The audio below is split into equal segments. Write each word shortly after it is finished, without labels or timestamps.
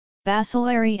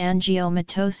Bacillary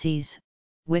angiomatosis,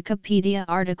 Wikipedia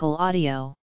article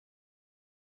audio.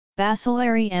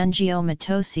 Bacillary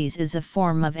angiomatosis is a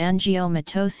form of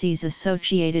angiomatosis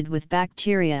associated with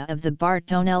bacteria of the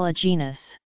Bartonella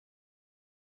genus.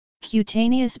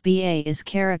 Cutaneous BA is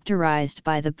characterized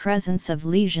by the presence of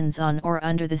lesions on or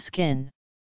under the skin.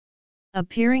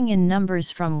 Appearing in numbers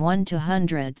from 1 to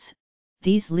hundreds,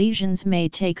 these lesions may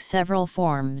take several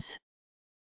forms.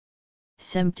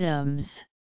 Symptoms.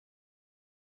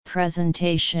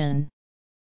 Presentation.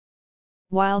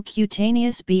 While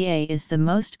cutaneous BA is the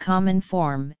most common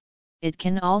form, it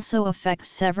can also affect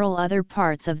several other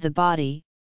parts of the body,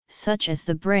 such as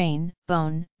the brain,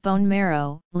 bone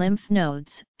marrow, lymph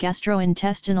nodes,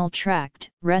 gastrointestinal tract,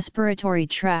 respiratory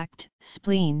tract,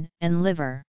 spleen, and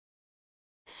liver.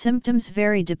 Symptoms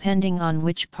vary depending on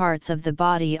which parts of the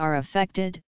body are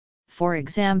affected. For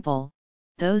example,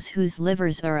 those whose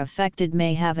livers are affected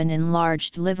may have an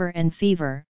enlarged liver and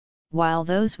fever, while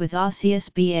those with osseous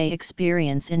BA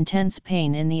experience intense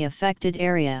pain in the affected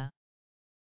area.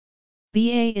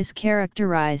 BA is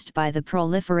characterized by the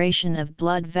proliferation of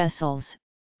blood vessels,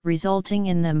 resulting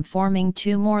in them forming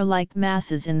tumor-like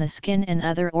masses in the skin and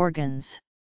other organs.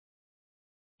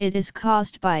 It is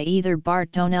caused by either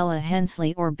Bartonella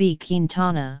hensleyi or B.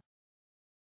 quintana.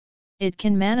 It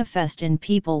can manifest in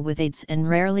people with AIDS and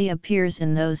rarely appears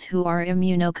in those who are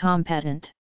immunocompetent.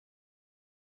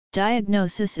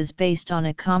 Diagnosis is based on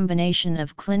a combination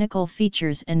of clinical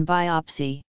features and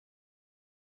biopsy.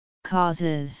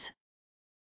 Causes.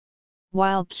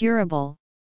 While curable,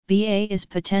 BA is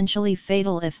potentially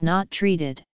fatal if not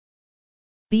treated.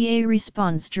 BA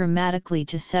responds dramatically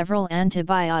to several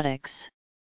antibiotics.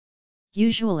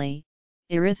 Usually,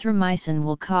 erythromycin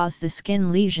will cause the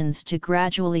skin lesions to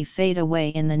gradually fade away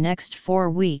in the next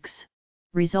 4 weeks,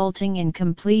 resulting in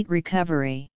complete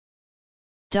recovery.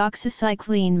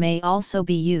 Doxycycline may also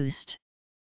be used.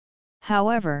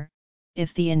 However,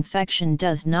 if the infection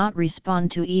does not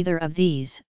respond to either of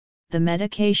these, the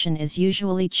medication is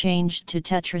usually changed to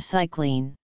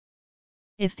tetracycline.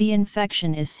 If the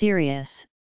infection is serious,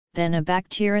 then a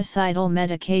bactericidal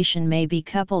medication may be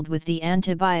coupled with the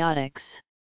antibiotics.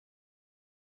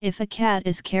 If a cat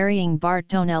is carrying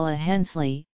Bartonella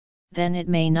hensleyi, then it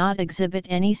may not exhibit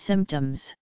any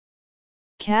symptoms.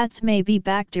 Cats may be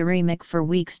bacteremic for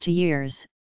weeks to years,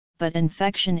 but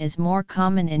infection is more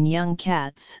common in young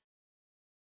cats.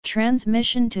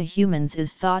 Transmission to humans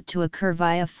is thought to occur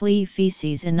via flea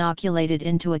feces inoculated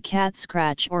into a cat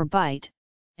scratch or bite,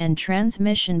 and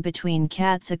transmission between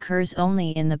cats occurs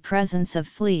only in the presence of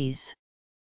fleas.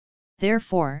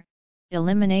 Therefore,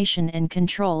 elimination and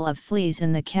control of fleas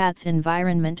in the cat's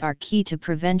environment are key to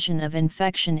prevention of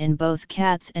infection in both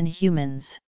cats and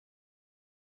humans.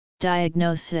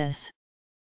 Diagnosis.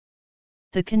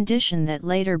 The condition that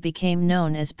later became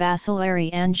known as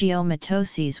bacillary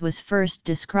angiomatosis was first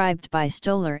described by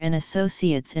Stoller and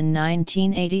Associates in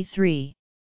 1983.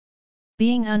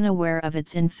 Being unaware of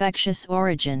its infectious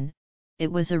origin,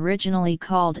 it was originally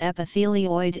called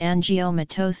epithelioid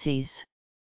angiomatosis.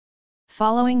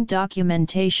 Following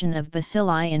documentation of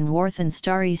bacilli in Warth and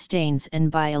Starry stains and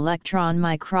by electron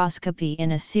microscopy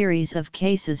in a series of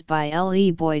cases by L. E.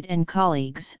 Boyd and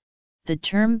colleagues, the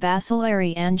term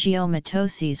bacillary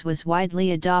angiomatosis was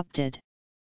widely adopted.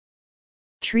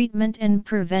 Treatment and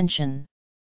prevention.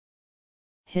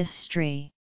 History.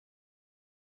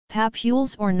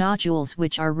 Papules or nodules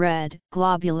which are red,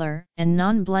 globular, and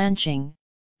non-blanching,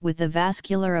 with a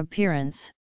vascular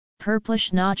appearance,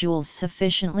 purplish nodules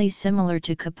sufficiently similar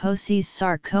to Kaposi's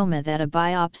sarcoma that a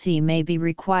biopsy may be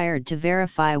required to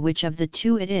verify which of the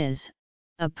two it is,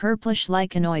 a purplish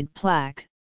lichenoid plaque,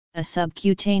 a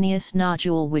subcutaneous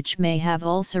nodule which may have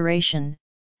ulceration,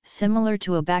 similar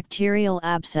to a bacterial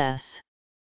abscess.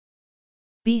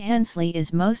 B. hensleyi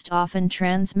is most often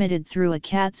transmitted through a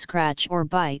cat scratch or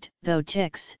bite, though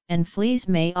ticks and fleas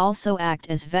may also act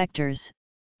as vectors.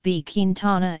 B.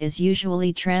 quintana is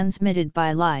usually transmitted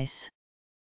by lice.